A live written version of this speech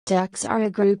Ducks are a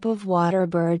group of water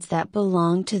birds that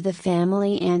belong to the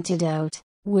family Antidote,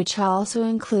 which also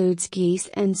includes geese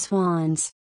and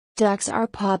swans. Ducks are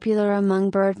popular among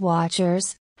bird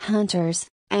watchers, hunters,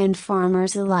 and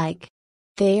farmers alike.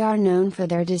 They are known for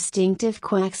their distinctive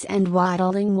quacks and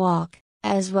waddling walk,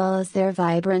 as well as their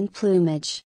vibrant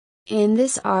plumage. In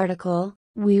this article,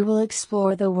 we will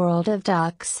explore the world of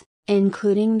ducks,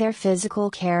 including their physical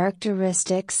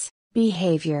characteristics,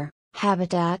 behavior,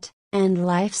 habitat, and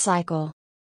life cycle.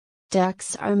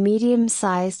 Ducks are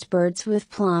medium-sized birds with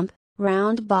plump,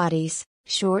 round bodies,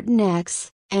 short necks,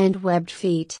 and webbed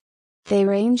feet. They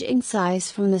range in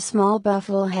size from the small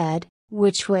bufflehead,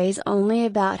 which weighs only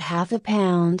about half a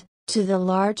pound, to the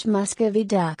large Muscovy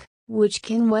duck, which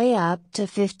can weigh up to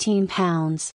 15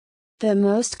 pounds. The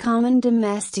most common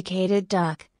domesticated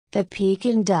duck, the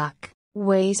Pekin duck,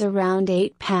 weighs around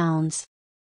 8 pounds.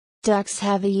 Ducks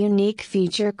have a unique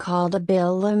feature called a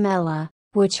bill lamella,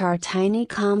 which are tiny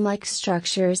comb-like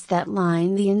structures that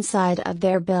line the inside of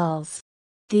their bills.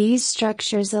 These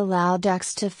structures allow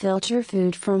ducks to filter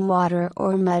food from water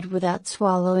or mud without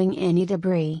swallowing any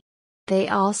debris. They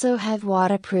also have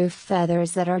waterproof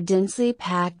feathers that are densely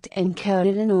packed and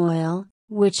coated in oil,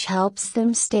 which helps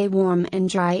them stay warm and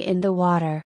dry in the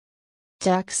water.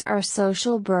 Ducks are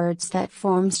social birds that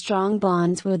form strong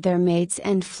bonds with their mates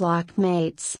and flock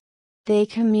mates. They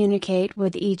communicate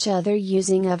with each other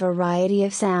using a variety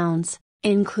of sounds,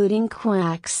 including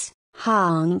quacks,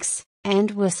 honks, and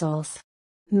whistles.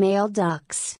 Male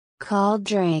ducks, called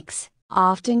drakes,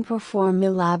 often perform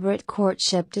elaborate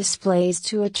courtship displays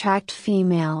to attract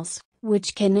females,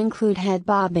 which can include head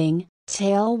bobbing,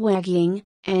 tail wagging,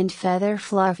 and feather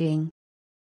fluffing.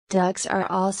 Ducks are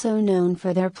also known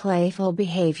for their playful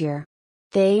behavior.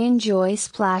 They enjoy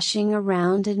splashing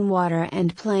around in water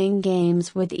and playing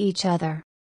games with each other.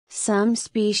 Some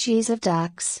species of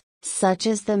ducks, such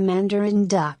as the mandarin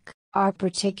duck, are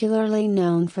particularly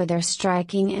known for their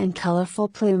striking and colorful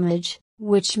plumage,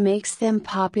 which makes them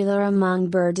popular among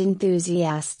bird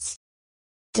enthusiasts.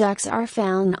 Ducks are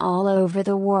found all over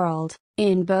the world,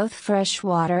 in both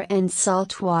freshwater and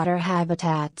saltwater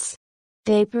habitats.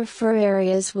 They prefer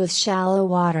areas with shallow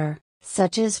water,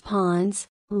 such as ponds,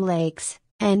 lakes,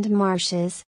 and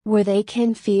marshes, where they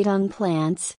can feed on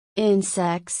plants,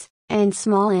 insects, and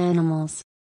small animals.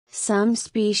 Some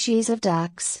species of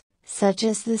ducks, such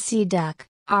as the sea duck,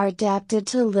 are adapted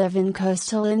to live in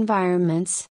coastal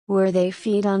environments, where they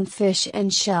feed on fish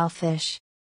and shellfish.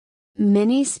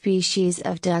 Many species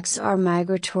of ducks are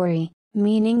migratory,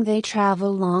 meaning they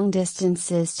travel long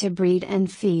distances to breed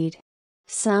and feed.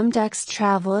 Some ducks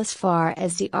travel as far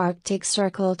as the Arctic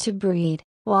Circle to breed,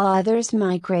 while others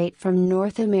migrate from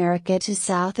North America to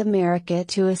South America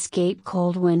to escape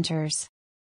cold winters.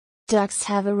 Ducks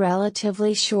have a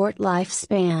relatively short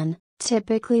lifespan,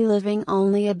 typically living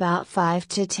only about 5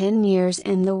 to 10 years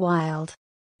in the wild.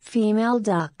 Female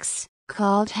ducks,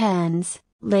 called hens,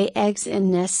 lay eggs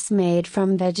in nests made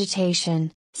from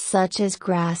vegetation, such as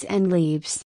grass and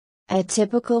leaves. A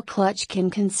typical clutch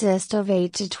can consist of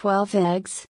 8 to 12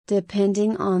 eggs,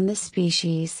 depending on the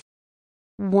species.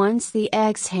 Once the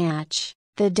eggs hatch,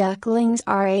 the ducklings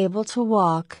are able to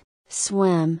walk,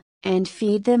 swim, and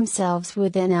feed themselves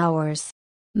within hours.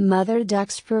 Mother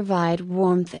ducks provide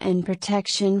warmth and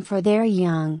protection for their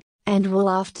young, and will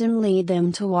often lead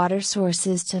them to water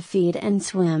sources to feed and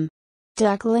swim.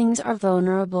 Ducklings are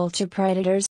vulnerable to predators,